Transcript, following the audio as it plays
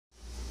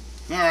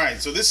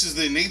Alright, so this is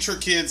the Nature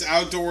Kids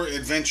Outdoor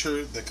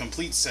Adventure, the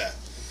complete set.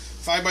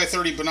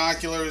 5x30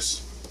 binoculars,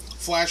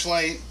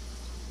 flashlight,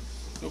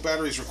 no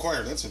batteries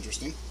required, that's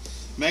interesting.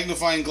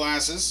 Magnifying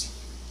glasses,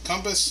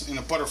 compass, and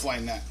a butterfly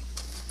net.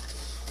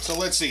 So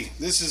let's see,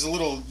 this is a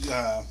little,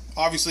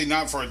 obviously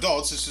not for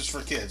adults, this is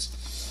for kids.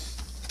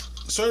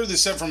 I started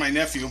this set for my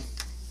nephew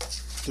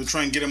to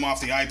try and get him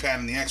off the iPad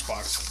and the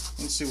Xbox.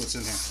 Let's see what's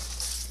in here.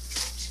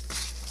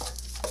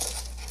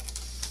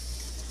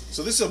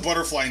 So this is a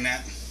butterfly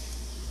net.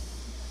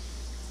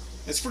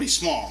 It's pretty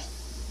small,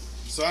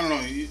 so I don't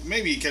know,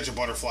 maybe you catch a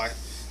butterfly.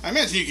 I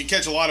imagine you could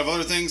catch a lot of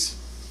other things.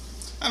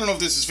 I don't know if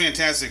this is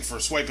fantastic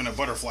for swiping at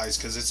butterflies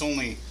because it's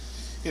only,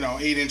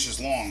 8 inches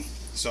long.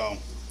 So,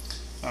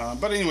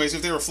 but anyways,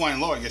 if they were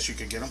flying low, I guess you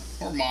could get them,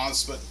 or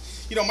moths. But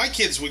my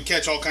kids would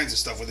catch all kinds of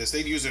stuff with this.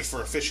 They'd use it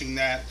for a fishing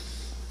net,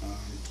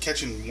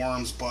 catching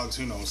worms, bugs,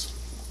 who knows.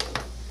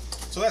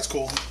 So that's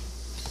cool.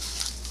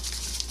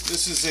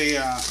 This is a,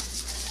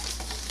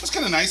 that's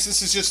kind of nice.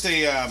 This is just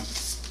a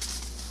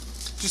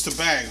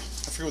bag. I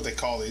forget what they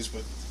call these,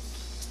 but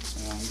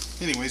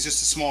anyways,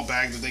 just a small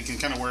bag that they can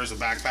kind of wear as a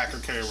backpack or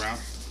carry around.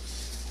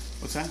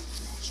 What's that?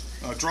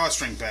 A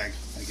drawstring bag,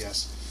 I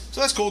guess.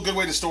 So that's cool. Good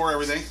way to store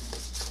everything.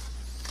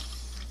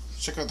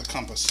 Check out the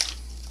compass.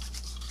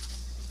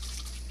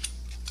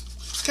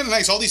 It's kind of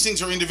nice. All these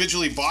things are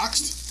individually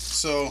boxed,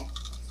 so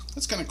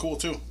that's kind of cool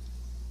too.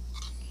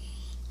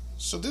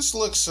 So this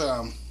looks. See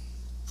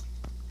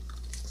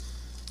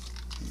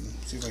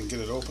if I can get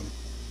it open.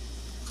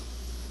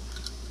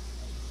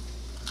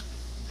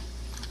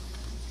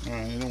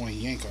 Alright, I don't want to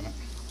yank on it.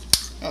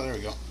 Oh, there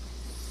we go.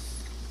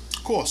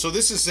 Cool, so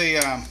this is a,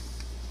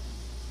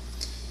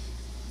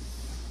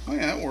 oh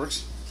yeah, that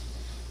works.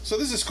 So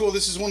this is cool.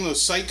 This is one of those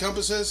sight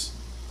compasses.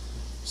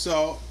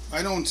 So,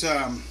 I don't,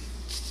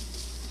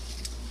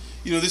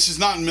 this is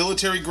not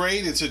military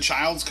grade. It's a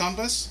child's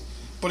compass.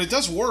 But it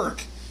does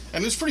work.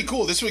 And it's pretty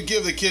cool. This would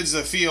give the kids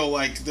a feel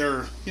like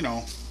they're,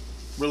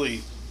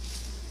 really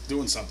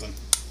doing something.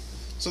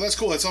 So that's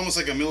cool. It's almost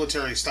like a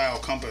military style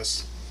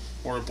compass.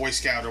 Or a Boy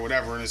Scout or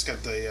whatever, and it's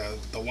got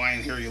the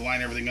line here. You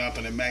line everything up,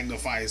 and it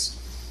magnifies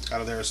out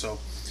of there. So,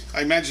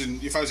 I imagine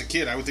if I was a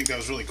kid, I would think that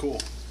was really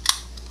cool.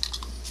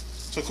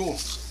 So cool.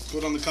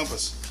 Good on the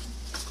compass.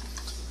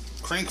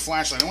 Crank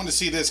flashlight. I want to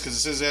see this because it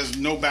says it has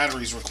no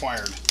batteries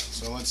required.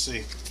 So let's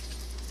see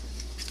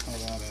how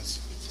that is.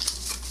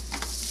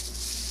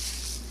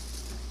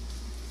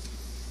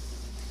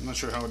 I'm not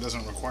sure how it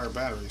doesn't require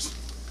batteries.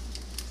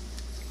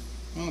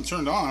 Well, it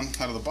turned on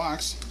out of the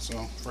box,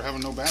 so for having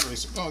no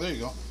batteries. Oh, there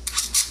you go.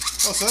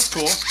 Oh, so that's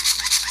cool.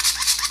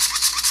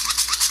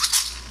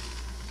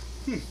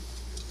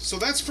 So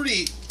that's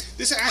pretty.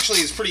 This actually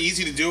is pretty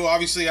easy to do.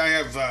 Obviously, I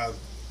have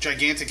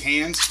gigantic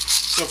hands,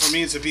 so for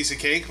me it's a piece of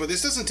cake. But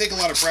this doesn't take a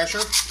lot of pressure,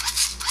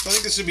 so I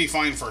think this would be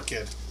fine for a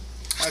kid.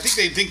 I think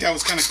they'd think that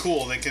was kind of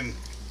cool. They can,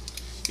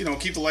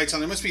 keep the lights on.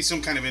 There must be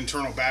some kind of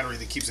internal battery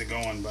that keeps it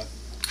going. But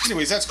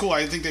anyways, that's cool.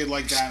 I think they'd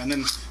like that. And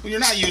then when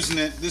you're not using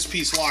it, this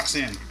piece locks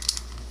in,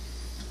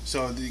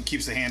 so it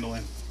keeps the handle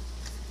in.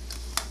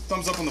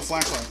 Thumbs up on the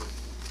flashlight.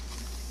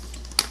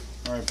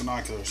 Alright,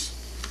 binoculars.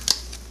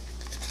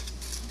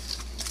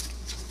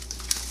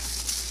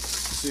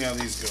 See how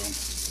these go.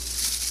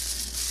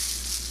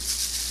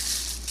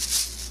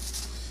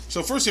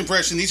 So first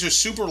impression, these are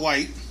super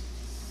light.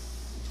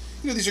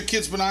 These are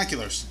kids'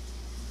 binoculars.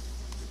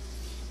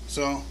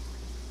 So,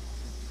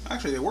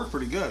 actually they work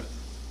pretty good.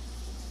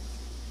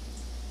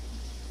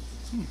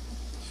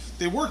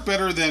 They work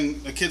better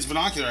than a kid's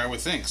binocular, I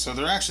would think. So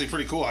they're actually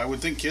pretty cool. I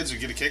would think kids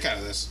would get a kick out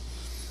of this.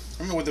 I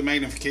don't know what the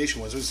magnification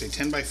was. What did it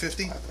say,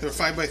 10x50? Or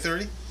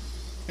 5x30?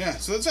 Yeah,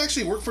 so that's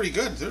actually worked pretty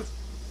good. They're,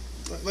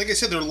 like I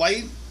said, they're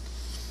light,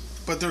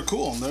 but they're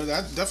cool.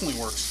 That definitely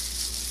works.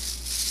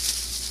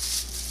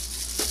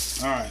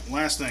 Alright,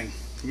 last thing.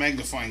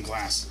 Magnifying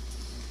glass.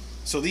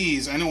 So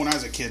these, I know when I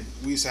was a kid,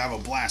 we used to have a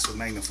blast with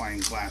magnifying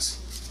glass.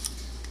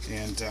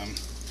 And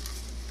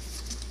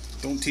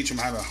don't teach them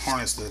how to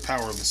harness the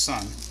power of the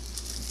sun.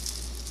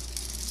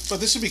 But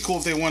this would be cool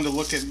if they wanted to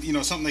look at,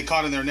 something they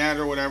caught in their net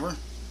or whatever.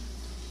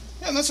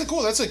 Yeah, that's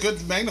cool. That's a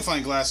good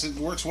magnifying glass. It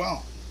works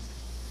well.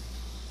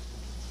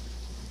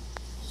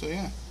 So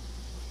yeah,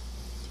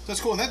 that's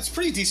cool. That's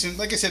pretty decent.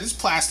 Like I said, it's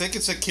plastic.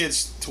 It's a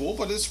kid's tool,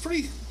 but it's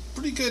pretty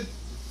good.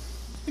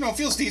 It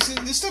feels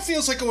decent. This stuff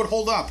feels like it would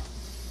hold up.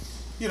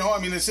 I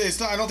mean, it's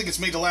not. I don't think it's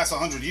made to last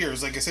 100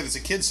 years. Like I said, it's a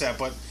kid set,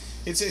 but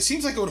it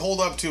seems like it would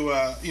hold up to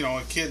a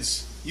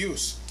kid's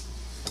use.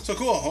 So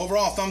cool.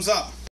 Overall, thumbs up.